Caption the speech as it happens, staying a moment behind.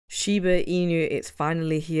Shiba Inu, it's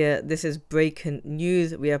finally here. This is breaking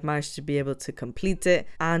news. We have managed to be able to complete it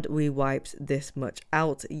and we wiped this much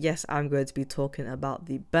out. Yes, I'm going to be talking about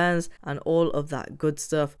the burns and all of that good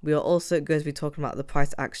stuff. We are also going to be talking about the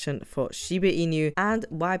price action for Shiba Inu and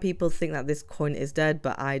why people think that this coin is dead,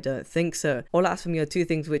 but I don't think so. All I ask from you are two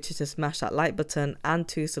things, which is to smash that like button and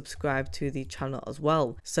to subscribe to the channel as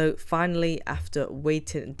well. So finally, after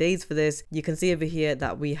waiting days for this, you can see over here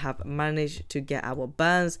that we have managed to get our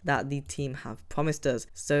burns that the team have promised us.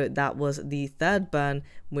 So that was the third burn,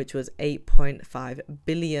 which was 8.5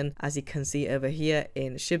 billion, as you can see over here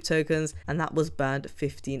in SHIB tokens, and that was burned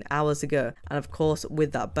 15 hours ago. And of course,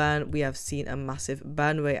 with that burn, we have seen a massive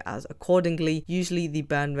burn rate as accordingly. Usually the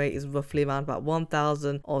burn rate is roughly around about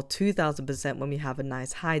 1000 or 2000% when we have a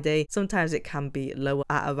nice high day. Sometimes it can be lower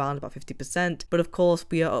at around about 50%, but of course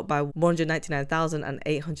we are up by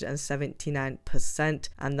 199,879%,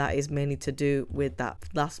 and that is mainly to do with that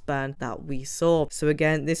last burn that we saw. So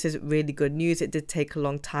again, this is really good news. It did take a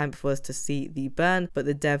long time for us to see the burn, but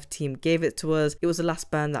the dev team gave it to us. It was the last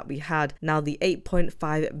burn that we had. Now the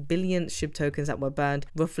 8.5 billion SHIB tokens that were burned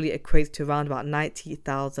roughly equates to around about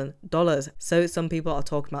 $90,000. So some people are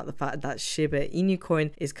talking about the fact that Shiba Inu coin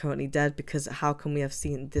is currently dead, because how can we have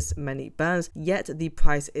seen this many burns yet the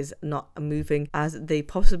price is not moving as they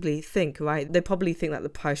possibly think, right? They probably think that the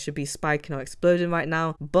price should be spiking or exploding right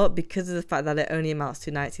now, but because of the fact that it only amounts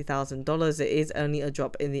to $90,000, it is only a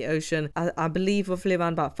drop in the ocean. I believe roughly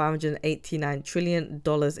around about $589 trillion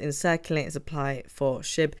in circulating supply for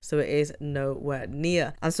SHIB, so it is nowhere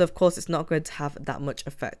near. And so of course it's not going to have that much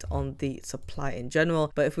effect on the supply in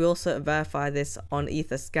general. But if we also verify this on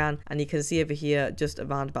Etherscan, and you can see over here just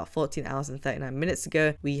around about 14 hours and 39 minutes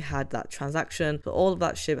ago we had that transaction. So all of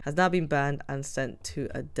that SHIB has now been burned and sent to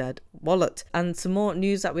a dead wallet. And some more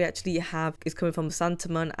news that we actually have is coming from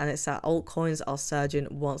Santaman, and it's that altcoins are surging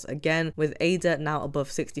once again, with ADA now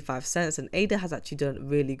above 65 cents, and ADA has actually done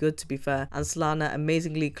really good, to be fair, and Solana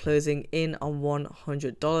amazingly closing in on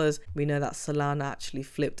 $100. We know that Solana actually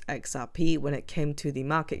flipped XRP when it came to the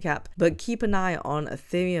market cap, but keep an eye on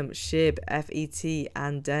Ethereum, SHIB, FET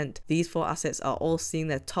and Dent. These four assets are all seeing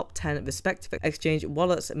their top 10 respective exchange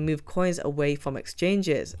wallets move coins away from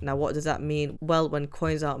exchanges. Now what does that mean? Well, when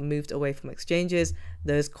coins are moved away from exchanges,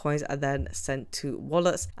 those coins are then sent to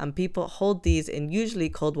wallets, and people hold these in usually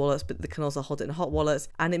cold wallets, but they can also hold it in hot wallets,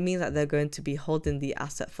 and it means that they're going to be holding the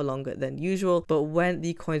asset for longer than usual. But when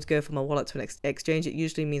the coins go from a wallet to an exchange, it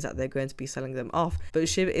usually means that they're going to be selling them off. But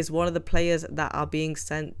SHIB is one of the players that are being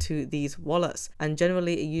sent to these wallets, and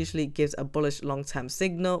generally it usually gives a bullish long-term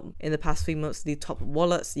signal. In the past 3 months, the top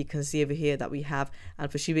wallets you can see over here that we have,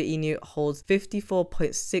 and for Shiba Inu holds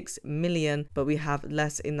 54.6 million, but we have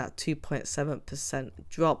less in that 2.7%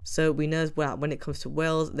 drop. So we know as well when it comes to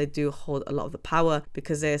whales, they do hold a lot of the power,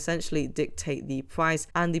 because they essentially dictate the price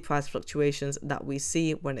and the price fluctuations that we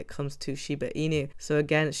see when it comes to Shiba Inu. So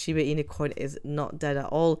again, Shiba Inu coin is not dead at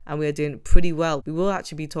all, and we are doing pretty well. We will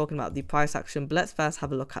actually be talking about the price action, but let's first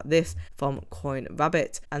have a look at this from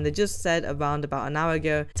CoinRabbit. And they just said around about an hour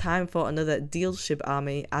ago, time for another deal SHIB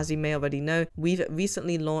army. As you may already know, we've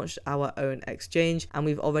recently launched our own exchange, and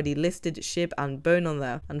we've already listed SHIB and Bone on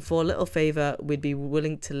there, and for a little favor we'd be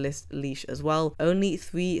willing to list leash as well. Only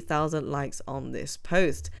 3,000 likes on this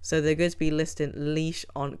post, so they're going to be listing leash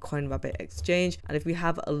on CoinRabbit exchange. And if we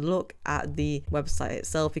have a look at the website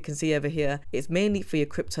itself, you can see over here it's mainly for your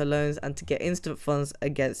crypto loans and to get instant funds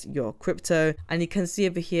against your crypto. And you can see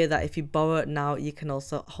over here that if you borrow now, you can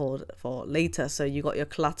also hold for later, so you got your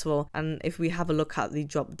collateral. And if we have a look at the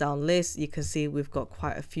drop down list, you can see we've got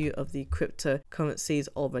quite a few of the cryptocurrencies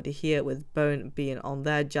already here, with Bone being on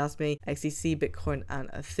there, Jasmine, XDC, Bitcoin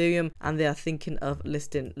and Ethereum, and they are thinking of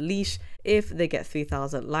listing leash if they get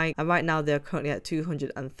 3,000 likes. And right now they're currently at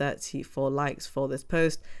 234 likes for this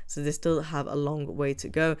post, so they still have a long way to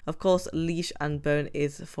go. Of course, leash and Bone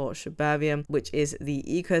is for Shibarium, which is the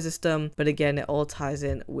ecosystem, but again it all ties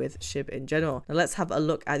in with SHIB in general. Now let's have a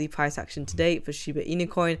look at the price action today for Shiba Inu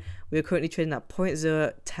coin. We are currently trading at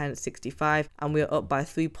 0.01065, and we are up by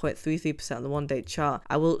 3.33% on the 1-day chart.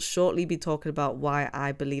 I will shortly be talking about why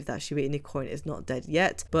I believe that Shiba Inu coin is not dead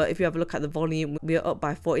yet, but if you have a look at the volume, we are up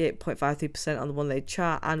by 48.53% on the 1-day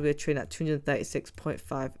chart, and we are trading at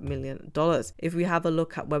 $236.5 million. If we have a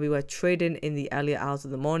look at where we were trading in the earlier hours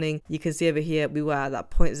of the morning, you can see over here we were at that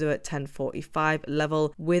 0.01045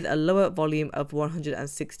 level with a lower volume of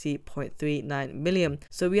 160.39 million.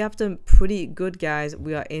 So we have done pretty good, guys.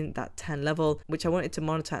 We are in that 10 level, which I wanted to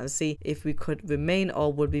monitor and see if we could remain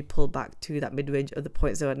or would we pull back to that mid-range of the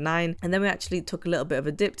 0.09. And then we actually took a little bit of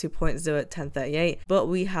a dip to 0.01039 0.38, but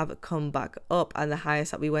we have come back up, and the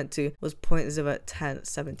highest that we went to was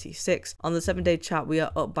 0.01076. On the 7-day chart, we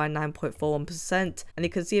are up by 9.41%, and you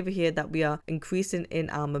can see over here that we are increasing in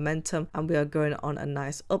our momentum and we are going on a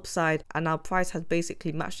nice upside, and our price has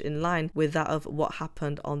basically matched in line with that of what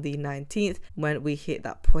happened on the 19th when we hit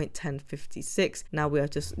that 0.1056. Now we are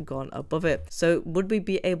just gone above it. So would we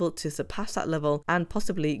be able to surpass that level and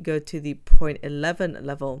possibly go to the 0.11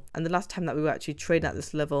 level? And the last time that we were actually trading at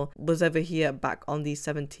this level was over here back on the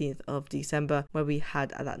 17th of December, where we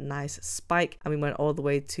had that nice spike and we went all the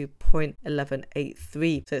way to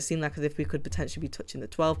 0.1183. So it seemed like as if we could potentially be touching the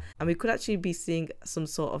 12, and we could actually be seeing some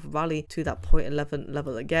sort of rally to that 0.11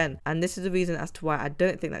 level again. And this is the reason as to why I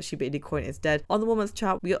don't think that Shiba Inu coin is dead. On the 1 month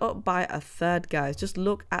chart, we are up by a third, guys. Just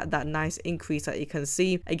look at that nice increase that you can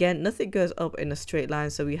see. Again, nothing goes up in a straight line,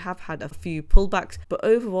 so we have had a few pullbacks, but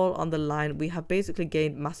overall on the line we have basically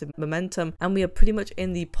gained massive momentum and we are pretty much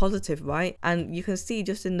in the positive, right? And you can see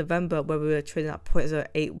just in November where we were trading at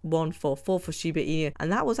 0.08144 for Shiba Inu,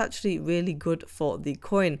 and that was actually really good for the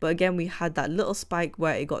coin. But again, we had that little spike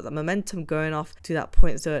where it got that momentum going off to that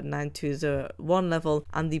 0.09201 level,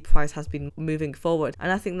 and the price has been moving forward,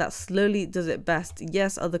 and I think that slowly does it best.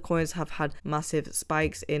 Yes, other coins have had massive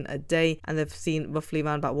spikes in a day and they've seen roughly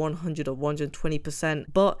around about 100 or 120%,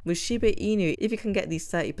 but with Shiba Inu, if you can get these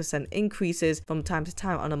 30% increases from time to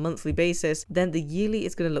time on a monthly basis, then the yearly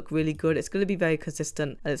is going to look really good. It's going to be very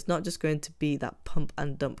consistent, and it's not just going to be that pump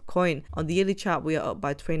and dump coin. On the yearly chart, we are up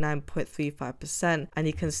by 29.35%, and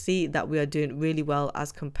you can see that we are doing really well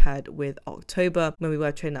as compared with October when we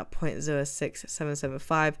were trading at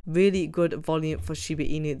 0.06775. Really good volume for Shiba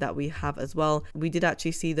Inu that we have as well. We did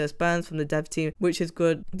actually see those burns from the dev team, which is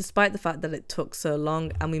good despite the fact that it took so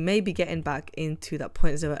long, and we may be getting back into that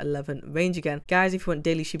 0.011 range again. Guys, if you want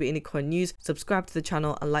daily Shiba Inu coin news, subscribe to the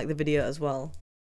channel and like the video as well.